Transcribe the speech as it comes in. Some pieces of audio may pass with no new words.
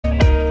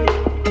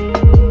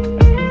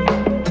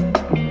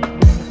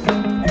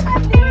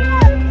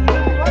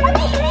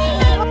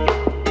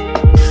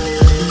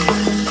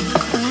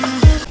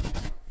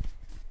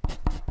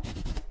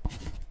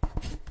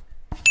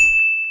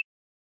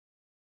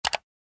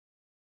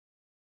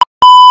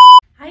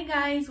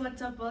guys,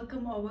 what's up?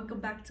 Welcome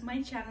back to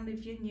my channel.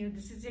 If you're new,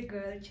 this is your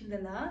girl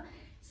Chundhala.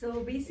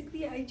 So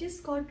basically I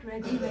just got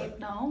ready right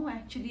now.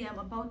 Actually I'm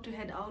about to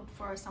head out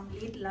for some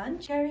late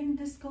lunch, carrying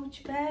this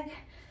coach bag,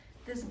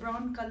 this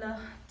brown color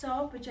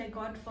top which I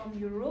got from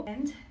Europe,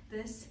 and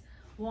this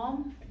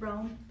warm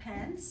brown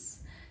pants.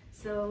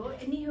 So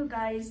anywho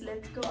guys,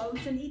 let's go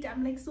out and eat.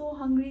 I'm like so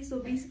hungry. So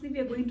basically we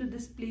are going to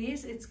this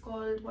place. It's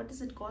called, what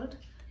is it called?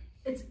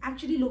 It's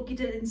actually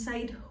located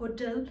inside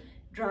Hotel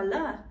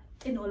THALI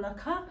in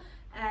Olakha,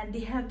 and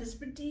they have this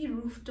pretty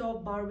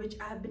rooftop bar which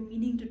I have been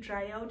meaning to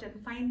try out, and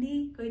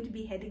finally going to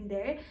be heading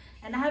there.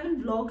 And I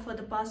haven't vlogged for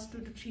the past 2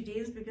 to 3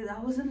 days because I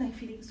wasn't like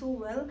feeling so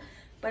well,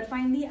 but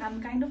finally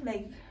I'm kind of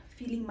like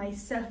feeling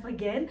myself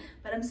again,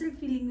 but I'm still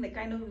feeling like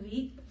kind of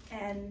weak,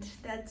 and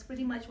that's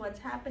pretty much what's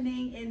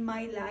happening in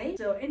my life.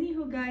 So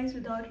anywho guys,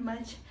 without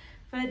much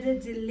further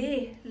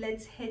delay,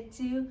 let's head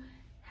to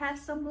have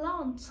some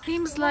lunch.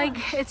 Seems like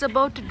it's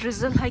about to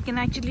drizzle. I can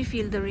actually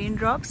feel the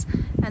raindrops,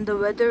 and the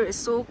weather is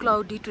so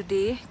cloudy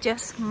today,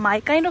 just my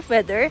kind of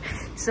weather.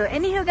 So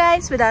anywho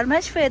guys, without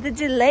much further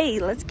delay,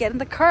 let's get in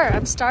the car.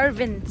 I'm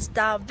starving.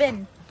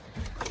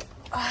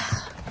 Wow,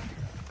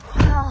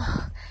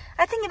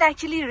 I think it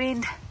actually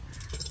rained.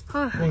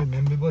 Yeah,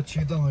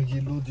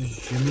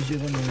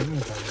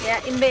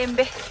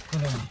 imbe.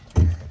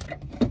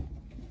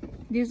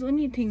 There's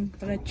only thing,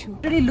 Rachu.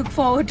 I really look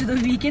forward to the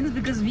weekends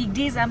because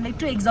weekdays I'm like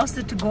too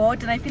exhausted to go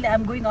out, and I feel like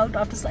I'm going out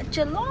after such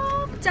a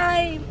long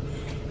time.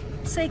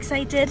 So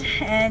excited,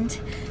 and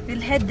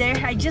we'll head there.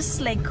 I just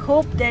like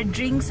hope their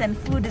drinks and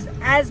food is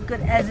as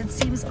good as it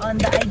seems on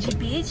the IG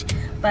page,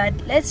 but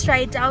let's try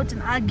it out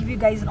and I'll give you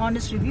guys an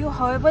honest review.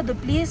 However, the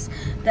place,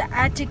 the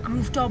attic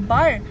rooftop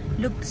bar,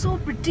 looked so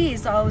pretty,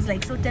 so I was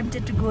like so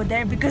tempted to go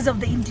there because of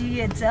the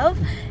interior itself.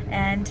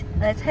 And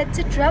let's head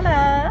to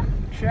THALI.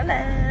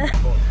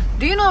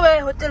 Do you know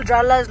where Hotel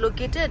THALI is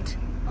located?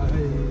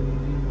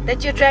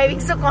 That you're driving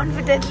so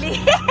confidently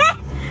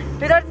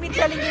without me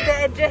telling you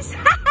the address.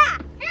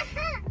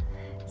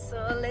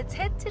 So let's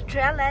head to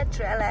THALI.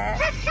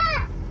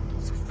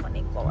 So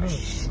funny,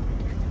 gosh.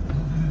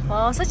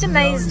 Wow, such a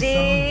nice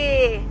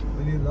day.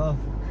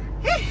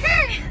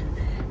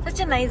 Such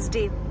a nice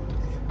day.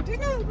 Do you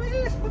know where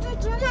is Hotel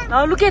THALI?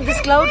 Now look at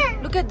this cloud.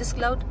 Look at this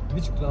cloud.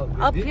 Which cloud?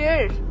 Up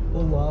here.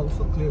 Oh wow,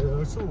 so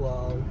clear, so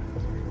wow.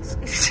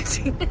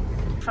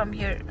 From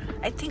here,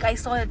 I think I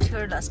saw it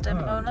here last time.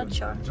 No, not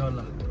sure.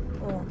 THALI.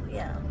 Oh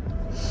yeah,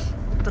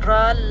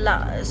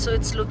 THALI. So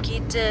it's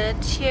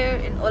located here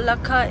in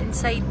Olakha,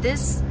 inside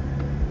this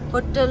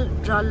Hotel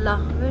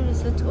THALI. Where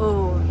is it?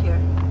 Oh, here.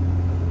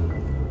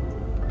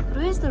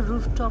 Where is the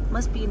rooftop?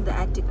 Must be in the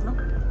attic, no?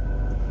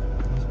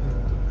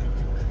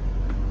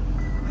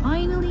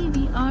 Finally,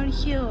 we are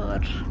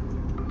here.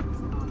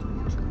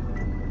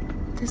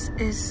 This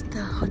is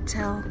the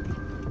hotel.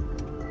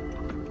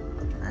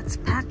 Let's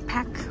pack.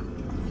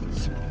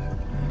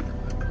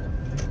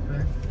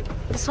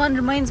 This one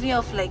reminds me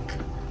of like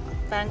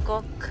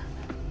Bangkok,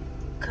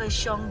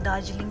 Kershong,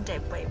 Darjeeling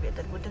type vibe,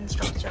 that wooden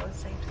structure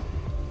outside.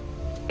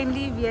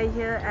 Finally, we are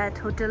here at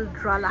Hotel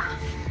THALI.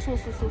 So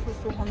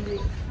hungry.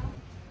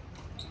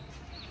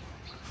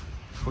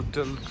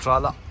 Hotel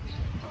THALI.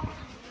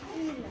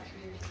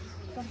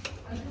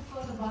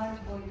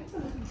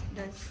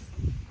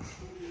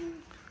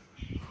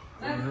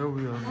 Here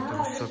we are at the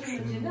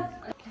reception.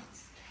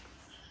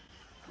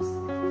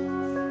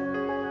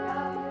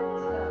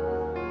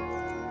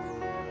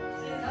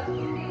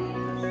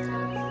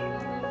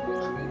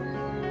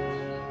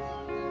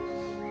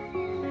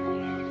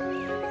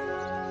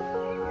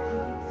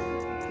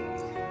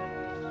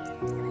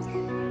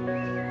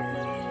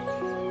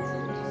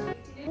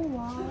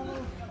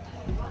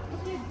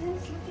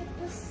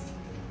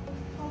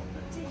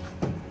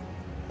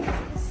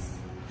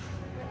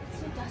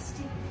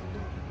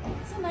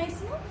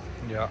 Nice, no?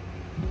 Yeah.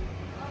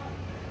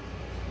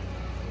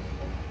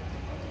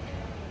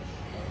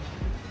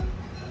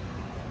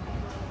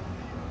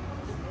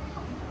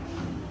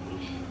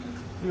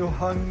 You're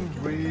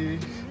hungry,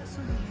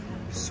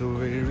 so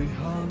very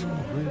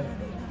hungry.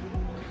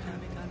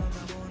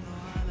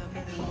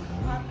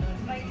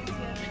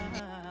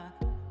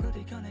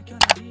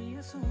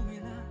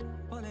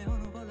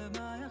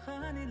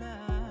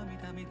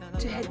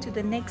 To head to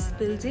the next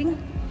building,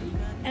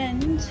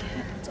 and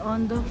it's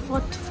on the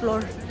 4th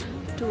floor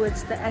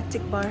towards the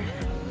attic bar.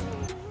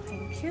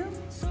 Thank you.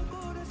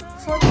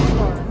 4th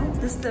floor.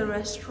 This is the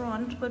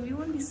restaurant, but we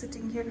won't be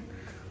sitting here.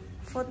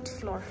 4th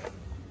floor.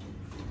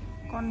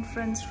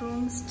 Conference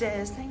room,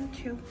 stairs.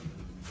 Thank you.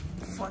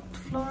 4th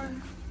floor.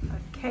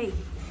 Okay.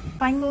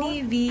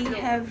 Finally, we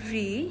have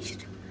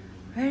reached.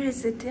 Where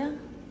is it? Yeah.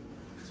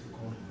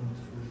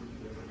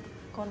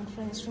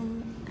 Conference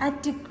room,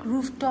 attic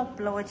rooftop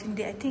lodge.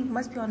 I think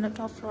must be on the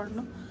top floor,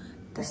 no?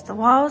 This is the,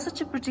 wow,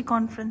 such a pretty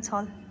conference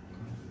hall.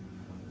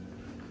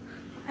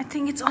 I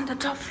think it's on the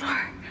top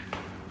floor.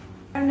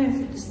 I don't know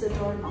if it is the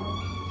door now.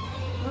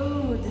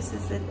 Oh, this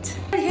is it.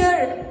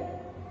 Here,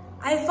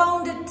 I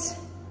found it.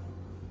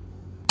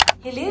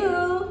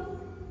 Hello.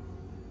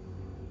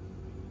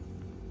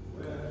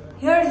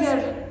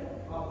 Here.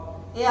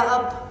 Yeah,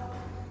 up.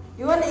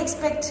 You won't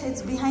expect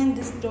it's behind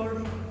this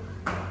door.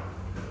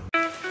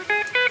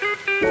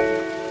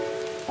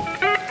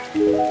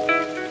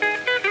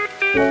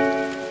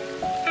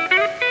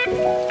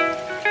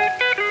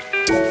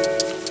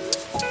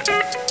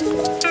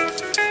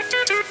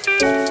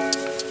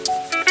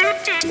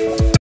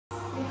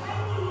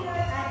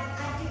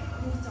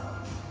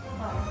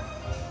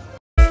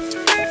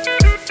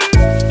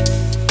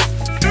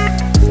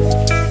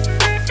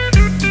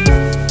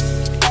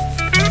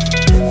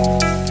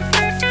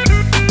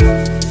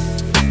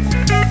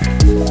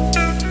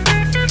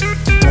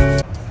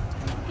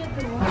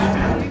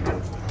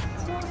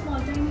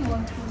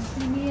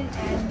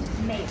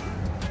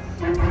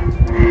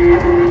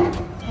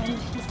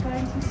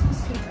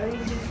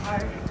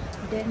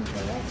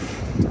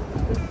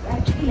 It's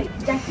actually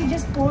like Jackie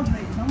just poured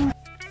right now.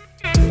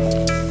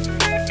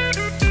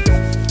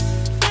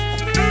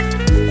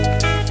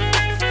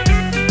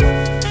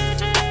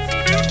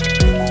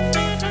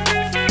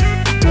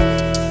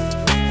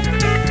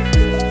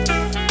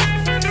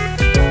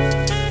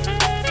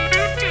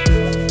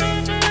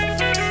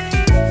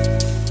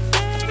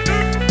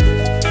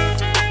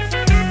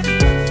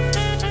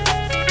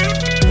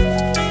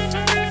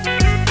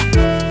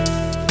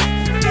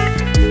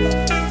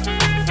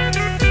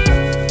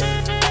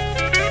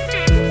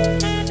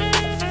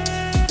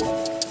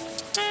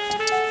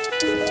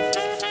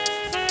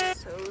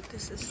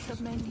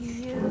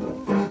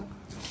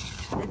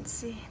 Let's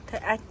see, the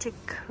Attic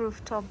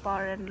Rooftop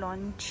Bar and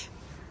Lounge.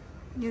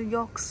 New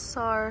York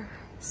Sour,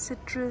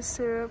 citrus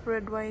syrup,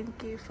 red wine,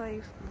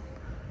 K5,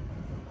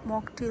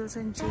 mocktails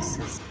and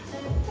juices.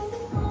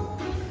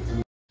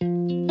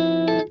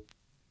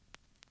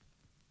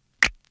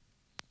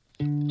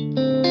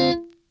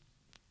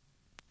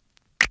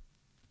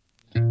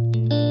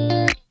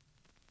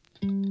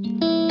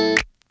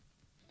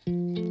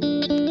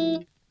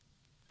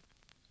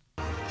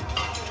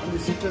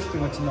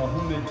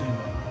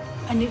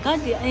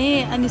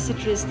 Any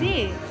citrus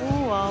tea?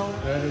 Oh wow.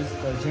 There is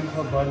the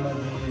Jinka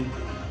Barnadi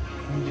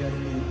Indian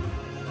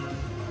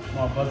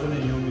Badane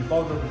Yumi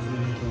powder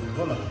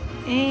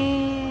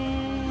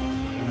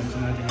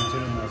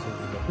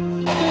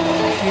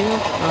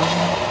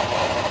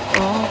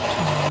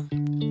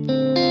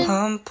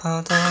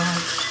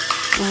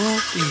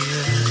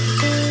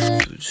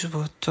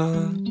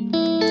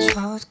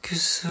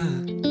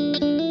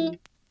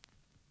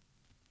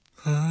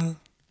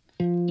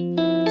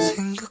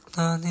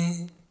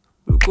생각나니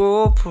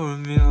울고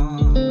불며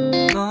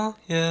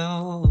너의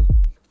옷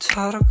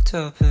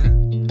차락잡에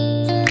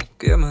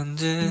손목에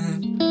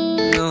만진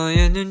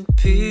너의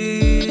눈빛.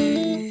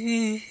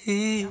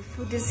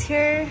 Food is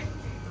here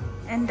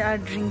and our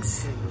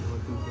drinks.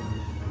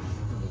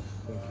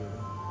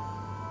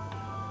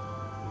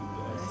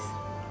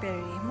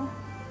 Berry,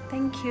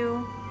 thank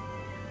you.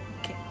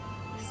 Okay,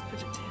 let's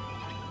put it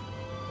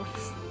here.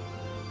 Oops.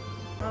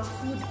 Our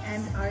food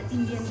and our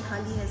Indian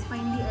thali has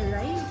finally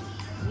arrived.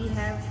 We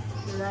have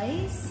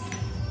rice,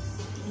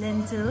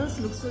 lentils,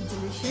 looks so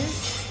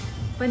delicious,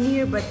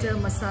 paneer butter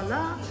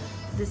masala,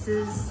 this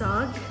is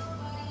saag,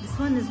 this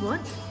one is what?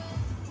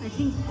 I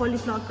think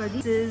cauliflower curry.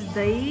 This is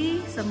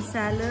dahi, some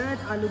salad,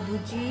 aloo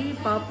bhuji,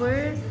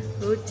 papad,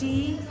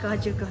 roti,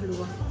 gajar ka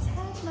halwa.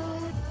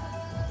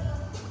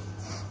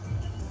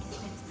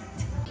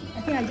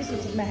 I think I'll just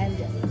use my hand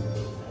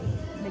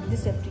like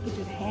this. You have to eat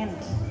with hand.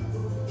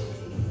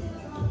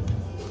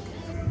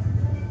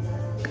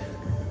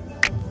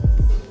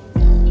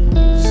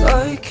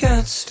 I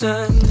can't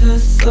stand the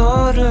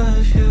thought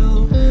of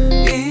you,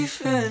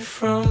 even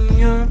from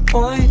your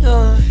point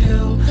of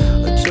view.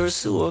 어쩔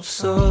수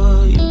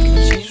없어, you can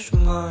change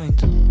your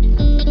mind.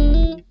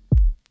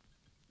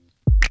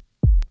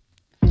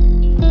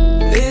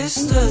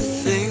 It's the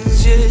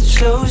things you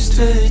chose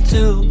to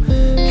do.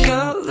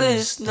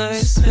 Countless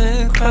nights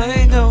spent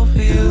crying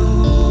over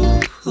you,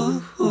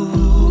 but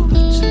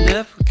you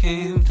never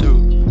came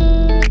through.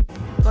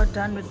 Got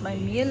done with my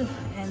meal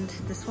and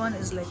this one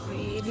is like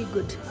really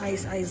good.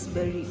 Ice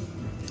berry,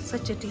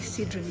 such a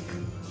tasty drink.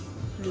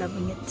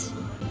 Loving it.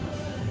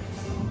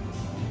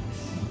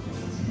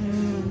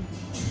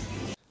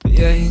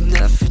 Yeah, you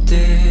never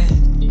did.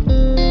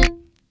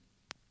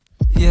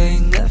 Yeah,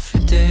 you never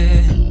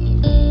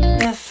did.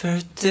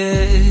 Never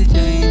did.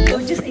 Yeah, I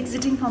was just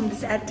exiting from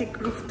this Attic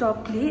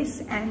rooftop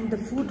place and the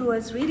food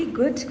was really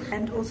good,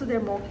 and also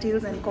their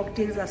mocktails and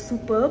cocktails are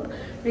superb.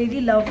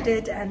 Really loved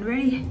it, and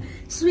very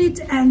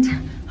sweet and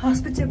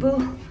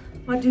hospitable.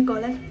 What do you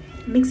call it?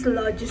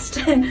 Mixologist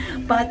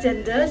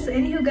bartenders.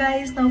 Anywho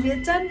guys, now we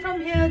are done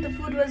from here. The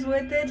food was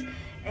worth it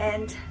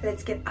and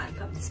let's get out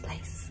from this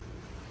place.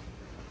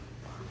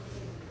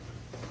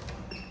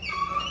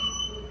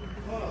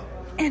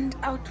 And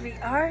out we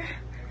are,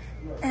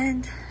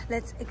 and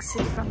let's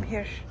exit from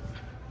here.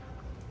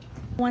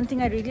 One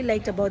thing I really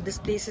liked about this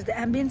place is the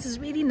ambience is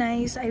really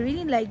nice. I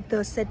really like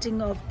the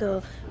setting of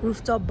the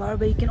rooftop bar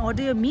where you can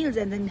order your meals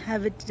and then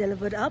have it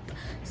delivered up.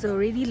 So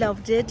really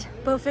loved it.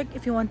 Perfect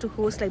if you want to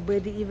host like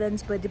birthday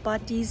events, birthday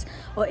parties,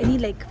 or any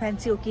like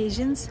fancy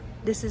occasions.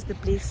 this is the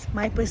place.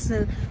 My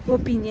personal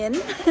opinion.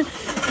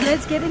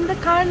 Let's get in the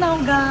car now,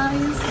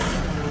 guys.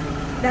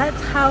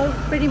 That's how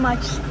pretty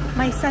much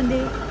my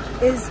Sunday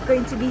is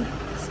going to be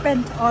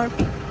spent, or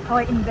how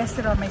I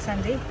invested on my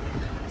Sunday.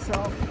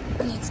 So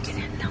let's get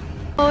in now.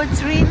 Oh,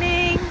 it's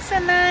raining, so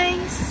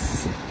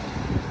nice.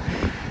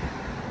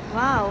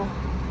 Wow.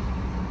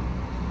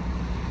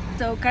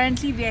 So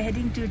currently we are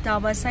heading to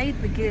Taba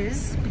side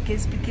because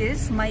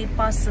my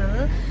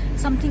parcel,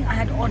 something I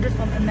had ordered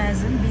from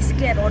Amazon.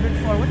 Basically I had ordered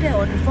for what I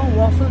ordered for,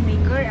 waffle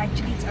maker.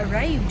 Actually it's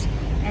arrived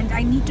and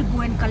I need to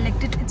go and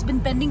collect it. It's been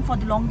pending for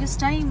the longest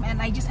time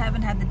and I just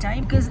haven't had the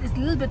time because it's a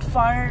little bit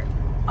far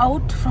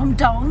out from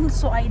town,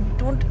 so I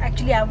don't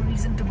actually have a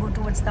reason to go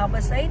towards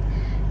Taba side.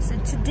 So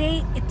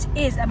today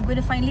I'm going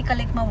to finally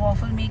collect my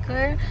waffle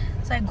maker.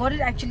 So I got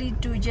it actually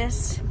to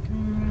just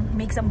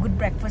make some good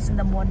breakfast in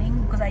the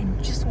morning, because I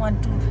just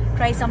want to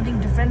try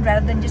something different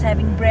rather than just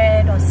having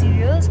bread or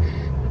cereals,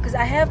 because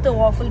I have the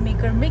waffle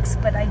maker mix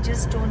but I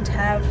just don't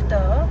have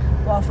the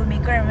waffle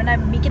maker, and when I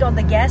make it on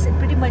the gas it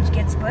pretty much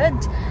gets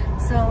burnt.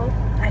 So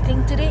I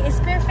think today is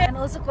perfect, and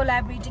also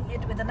collaborating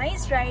it with a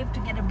nice drive to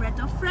get a breath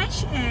of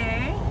fresh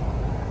air.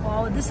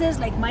 Wow, this is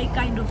like my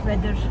kind of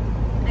weather.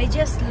 I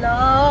just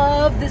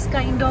love this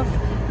kind of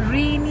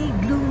rainy,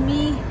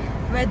 gloomy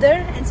weather,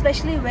 and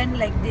especially when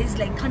like there's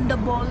like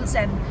thunderbolts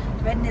and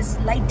when it's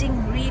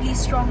lighting really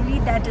strongly.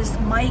 That is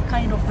my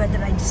kind of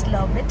weather. I just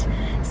love it.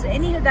 So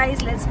anyhow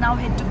guys, let's now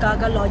head to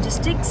Gaga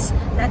Logistics.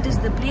 That is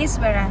the place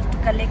where I have to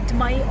collect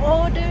my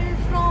order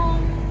from.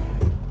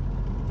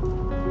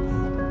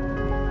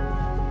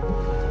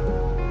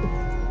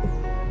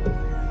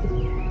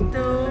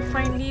 So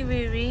finally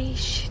we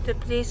reached the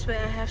place where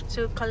I have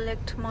to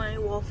collect my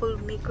waffle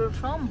maker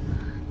from.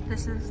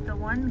 This is the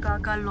one,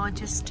 Gaga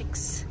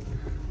Logistics.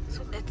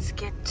 So let's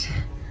get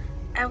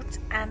out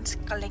and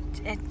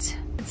collect it.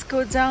 Let's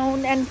go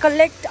down and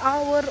collect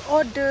our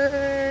order.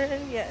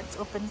 Yeah, it's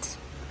opened.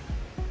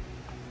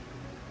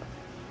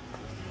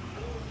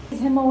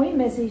 Him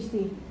message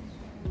the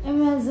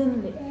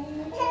Amazon.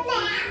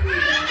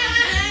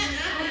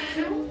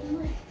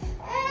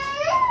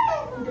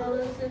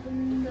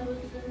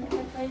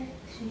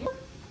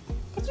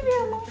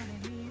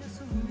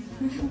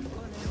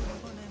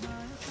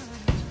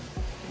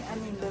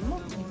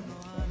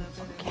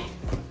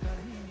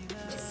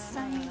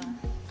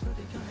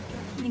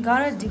 You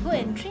gotta do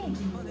entry.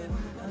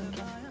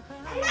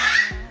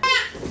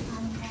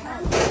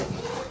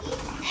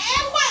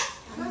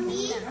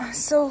 Okay.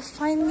 So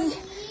finally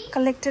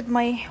collected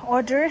my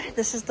order.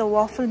 This is the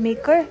waffle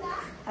maker.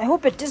 I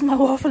hope it is. My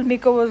waffle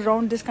maker was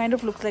round. This kind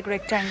of looks like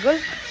rectangle.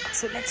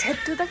 So let's head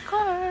to the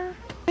car.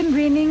 It's been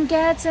raining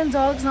cats and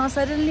dogs, now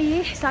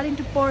suddenly starting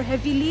to pour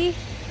heavily,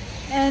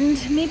 and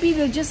maybe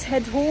we'll just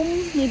head home,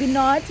 maybe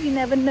not, we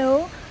never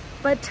know.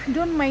 But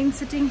don't mind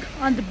sitting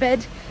on the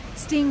bed,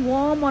 staying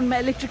warm on my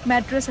electric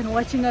mattress and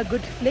watching a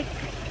good flick,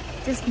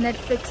 just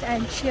Netflix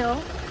and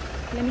chill.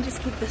 Let me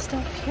just keep the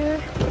stuff here.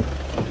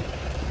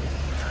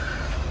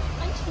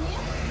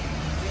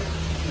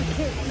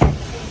 Okay,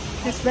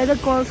 this weather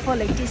calls for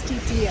like tasty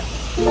tea.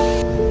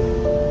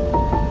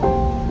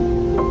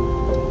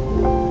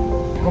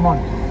 Come on.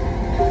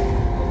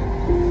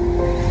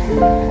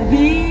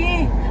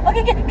 Abhi.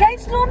 Okay,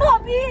 drive slow, no,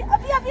 Abhi.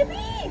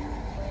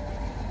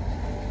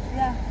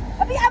 Yeah,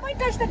 Abhi, I might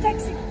touch the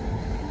taxi.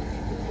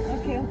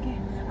 Okay.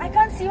 I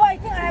can't see you. I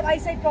think I have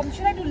eyesight problem.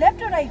 Should I do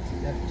left or right?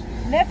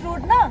 Left. Left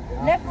road, na?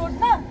 Yeah. Left road,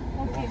 na?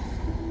 Okay.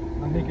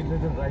 Now make it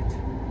little right.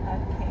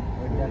 Okay.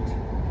 Like that.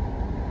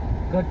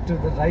 Cut to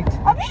the right.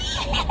 Abhi!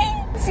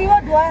 See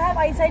what? Do I have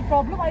eyesight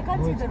problem? I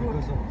can't see the road.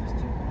 Because of this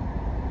thing.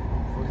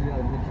 For you,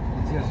 I'll make it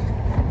easier.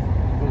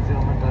 Because you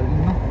are not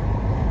driving, no?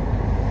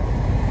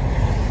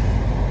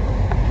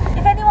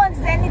 If anyone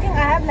says anything, I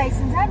have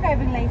license. I have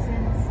driving license.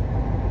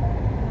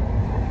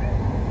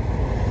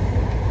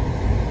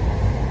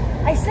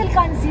 I still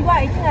can't see why.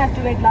 I think I have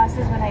to wear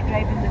glasses when I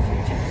drive in the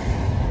future.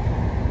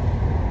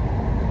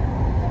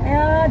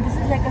 Yeah, this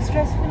is like a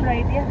stressful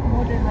ride, yeah?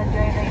 More than a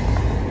joy ride.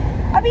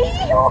 Abhi!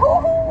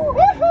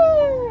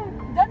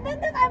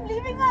 Done. I'm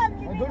leaving her.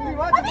 Don't leave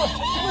her.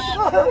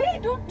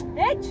 Abhi, don't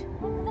edge.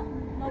 No,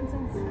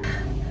 nonsense.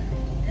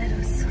 That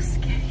was so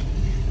scary.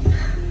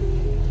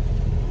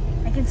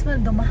 I can smell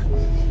Doma.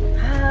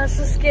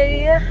 So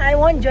scary. I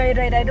want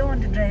joyride. I don't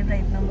want to drive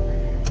right now.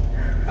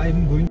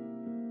 I'm going.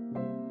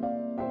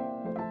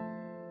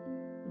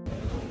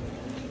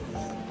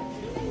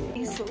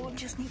 So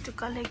just need to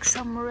collect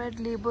some red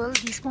label.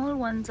 These small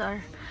ones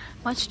are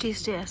much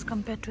tastier as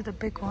compared to the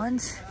big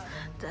ones.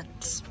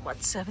 That's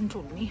what Seven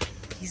told me.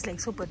 He's like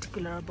so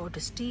particular about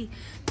his tea.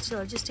 So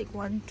I'll just take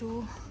 1,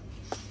 2,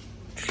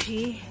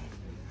 3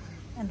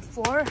 and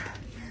 4.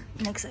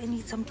 Next I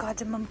need some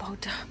cardamom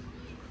powder.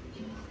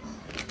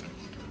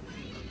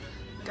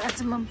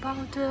 Cardamom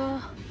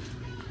powder.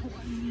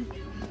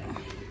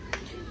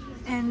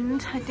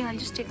 And I think I'll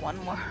just take 1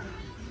 more.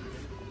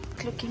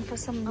 Looking for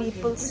some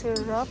maple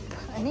syrup.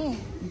 Ani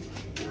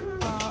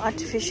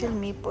artificial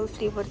maple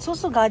flavored. So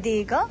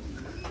gadega.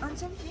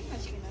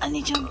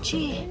 Ani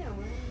chamchi.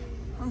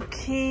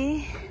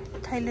 Okay,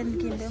 Thailand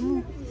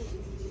game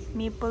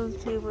maple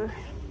flavor.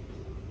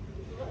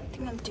 I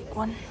think I'll take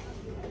one.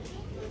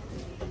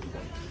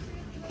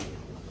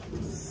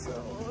 So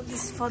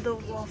this is for the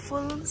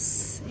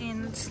waffles,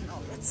 and now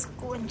let's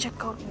go and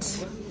check out.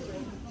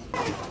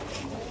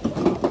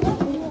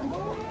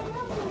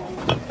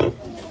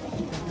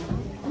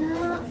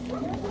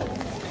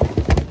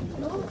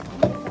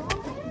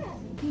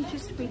 I'm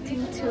just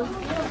waiting to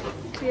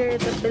clear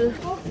the bill.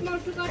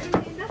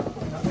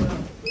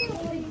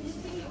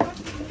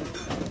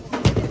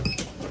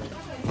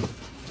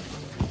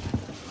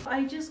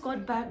 I just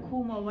got back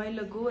home a while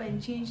ago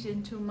and changed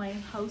into my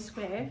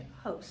housewear.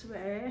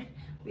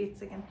 Wait a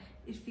second.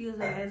 It feels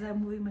like as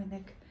I'm moving my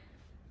neck.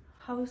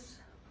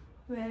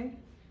 Housewear.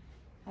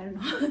 I don't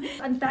know.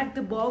 Unpack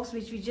the box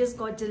which we just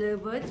got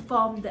delivered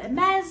from the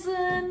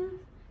Amazon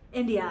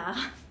India.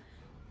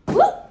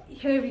 Woo!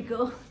 Here we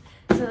go.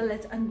 So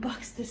let's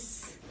unbox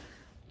this.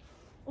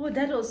 Oh,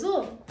 that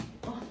also.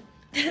 Oh,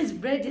 there's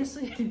bread. You're so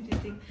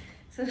irritating.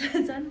 So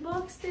let's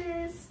unbox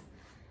this.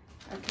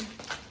 Okay.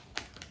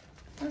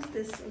 What's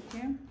this?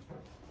 Okay.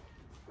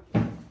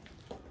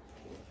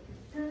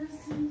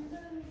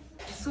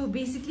 So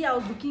basically I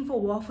was looking for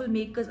waffle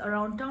makers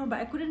around town, but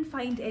I couldn't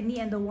find any,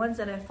 and the ones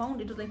that I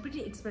found, it was like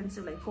pretty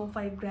expensive, like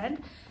 4-5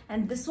 grand.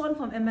 And this one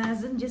from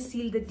Amazon just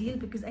sealed the deal,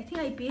 because I think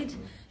I paid,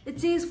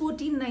 it says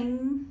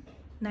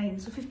 1499,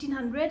 so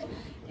 1500,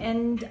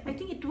 and I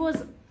think it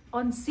was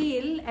on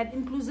sale and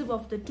inclusive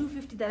of the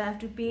 250 that I have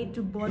to pay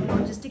to board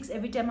logistics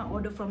every time I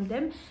order from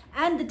them,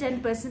 and the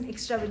 10%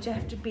 extra which I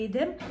have to pay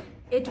them.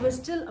 It was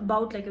still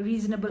about like a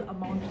reasonable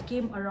amount. It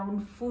came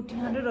around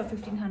 1400 or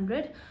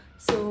 1500.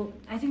 So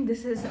I think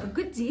this is a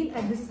good deal,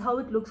 and this is how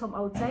it looks from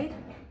outside.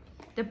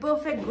 The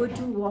perfect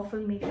go-to waffle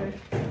maker.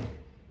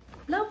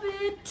 Love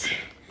it.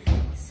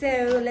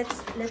 So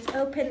let's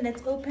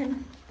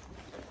open.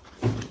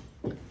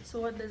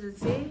 So what does it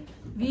say?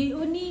 We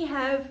only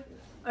have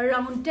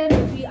around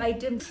 10 free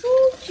items.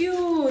 So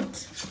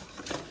cute.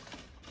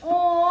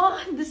 Oh,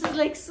 this is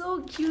like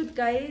so cute,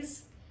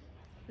 guys.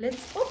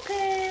 Let's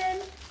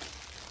open.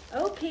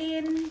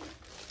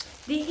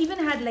 They even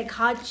had like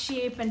heart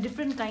shape and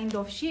different kind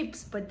of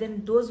shapes, but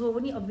then those were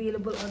only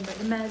available on the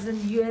Amazon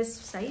US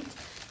site,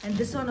 and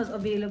this one was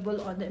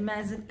available on the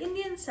Amazon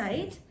Indian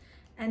site.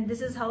 And this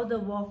is how the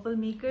waffle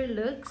maker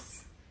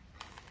looks,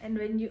 and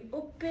when you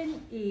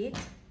open it,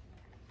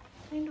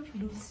 kind of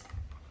loose.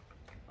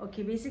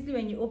 Okay, basically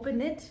when you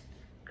open it,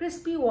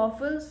 crispy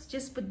waffles.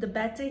 Just put the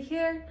batter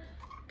here,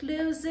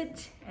 close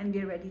it, and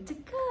we're ready to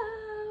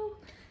go.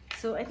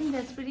 So I think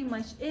that's pretty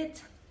much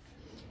it.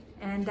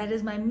 And that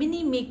is my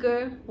mini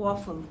maker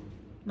waffle,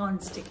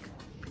 non-stick.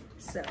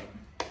 So,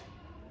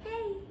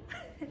 hey.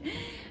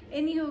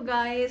 Anywho,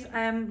 guys,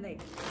 I'm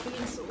like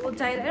feeling so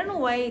tired. I don't know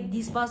why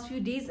these past few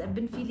days I've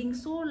been feeling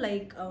so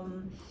like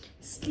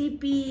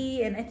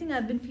sleepy, and I think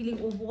I've been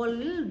feeling overall a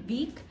little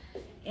weak.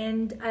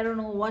 And I don't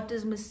know what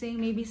is missing,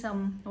 maybe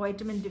some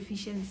vitamin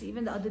deficiency.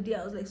 Even the other day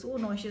I was like so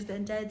nauseous the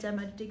entire time.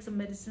 I had to take some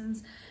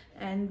medicines,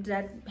 and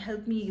that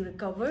helped me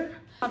recover.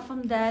 Apart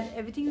from that,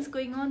 everything is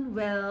going on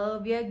well.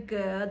 We are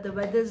good. The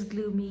weather is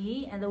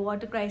gloomy, and the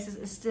water crisis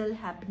is still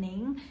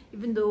happening,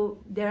 even though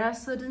there are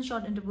certain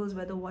short intervals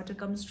where the water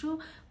comes through,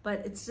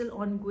 but it's still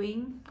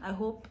ongoing. I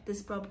hope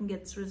this problem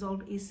gets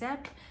resolved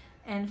ASAP.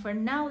 And for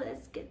now,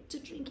 let's get to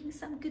drinking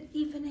some good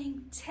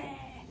evening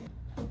tea.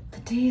 The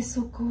day is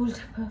so cold,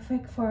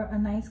 perfect for a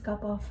nice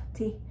cup of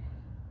tea.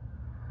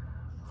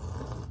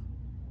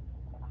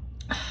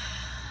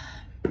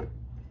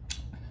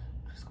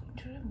 Just going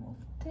to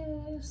remove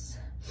this.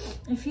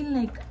 I feel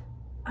like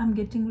I'm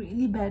getting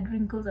really bad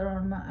wrinkles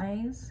around my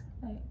eyes.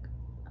 Like,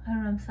 I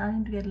don't know, I'm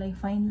starting to get like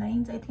fine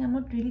lines. I think I'm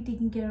not really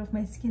taking care of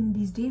my skin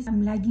these days.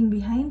 I'm lagging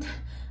behind.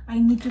 I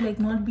need to like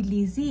not be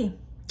lazy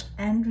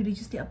and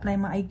religiously apply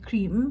my eye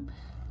cream.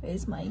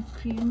 Where's my eye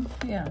cream?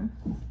 Yeah.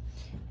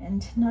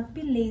 And not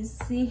be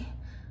lazy,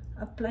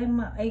 apply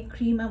my eye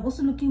cream. I'm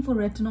also looking for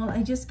retinol.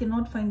 I just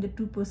cannot find the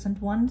 2%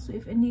 one. So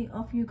if any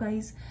of you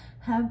guys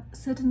have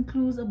certain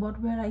clues about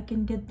where I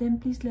can get them,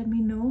 please let me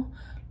know.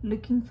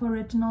 Looking for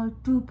retinol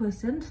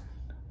 2%,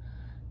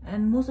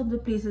 and most of the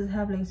places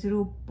have like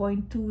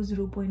 0.2,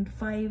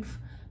 0.5,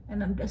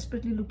 and I'm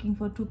desperately looking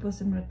for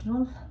 2%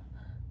 retinol.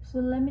 So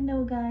let me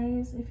know,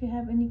 guys, if you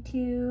have any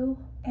clue.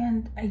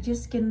 And I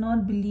just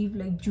cannot believe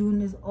like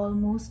June is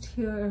almost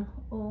here.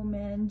 Oh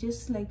man,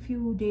 just like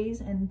few days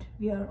and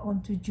we are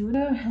on to June.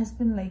 It has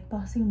been like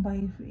passing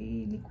by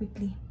really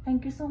quickly.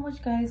 Thank you so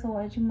much, guys, for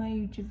watching my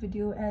YouTube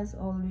video as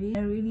always.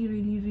 I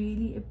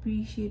really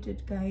appreciate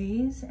it,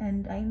 guys.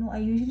 And I know I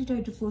usually try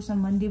to post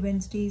on Monday,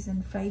 Wednesdays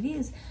and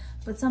Fridays,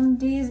 but some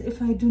days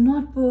if I do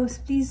not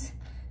post, please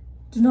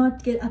do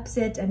not get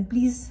upset, and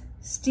please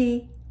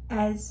stay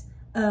as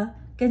a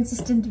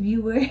consistent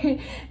viewer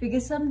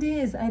because some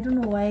days, I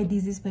don't know why,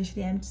 these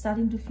especially, I'm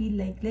starting to feel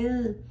like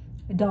little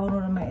down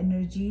on my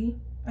energy.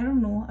 I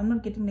don't know, I'm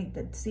not getting like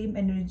that same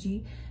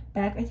energy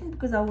back. I think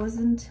because I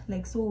wasn't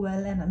like so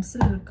well and I'm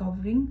still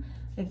recovering,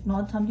 like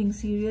not something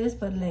serious,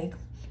 but like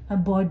my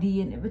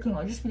body and everything.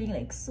 I was just feeling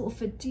like so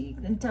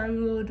fatigued and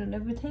tired and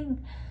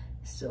everything.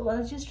 So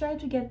I'll just try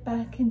to get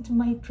back into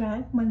my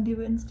track Monday,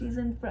 Wednesdays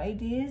and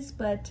Fridays.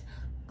 But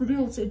today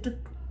also it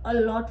took a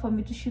lot for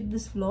me to shoot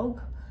this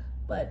vlog,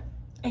 but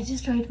I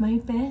just tried my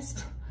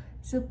best.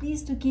 So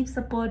please do keep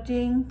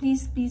supporting.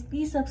 Please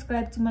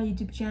subscribe to my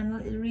YouTube channel.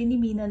 It'll really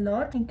mean a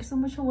lot. Thank you so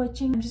much for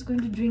watching. I'm just going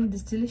to drink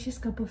this delicious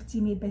cup of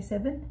tea made by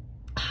 7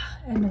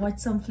 and watch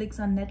some flicks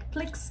on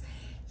Netflix,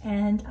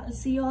 and I'll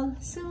see you all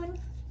soon.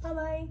 Bye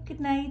bye, good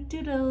night,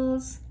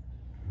 doodles.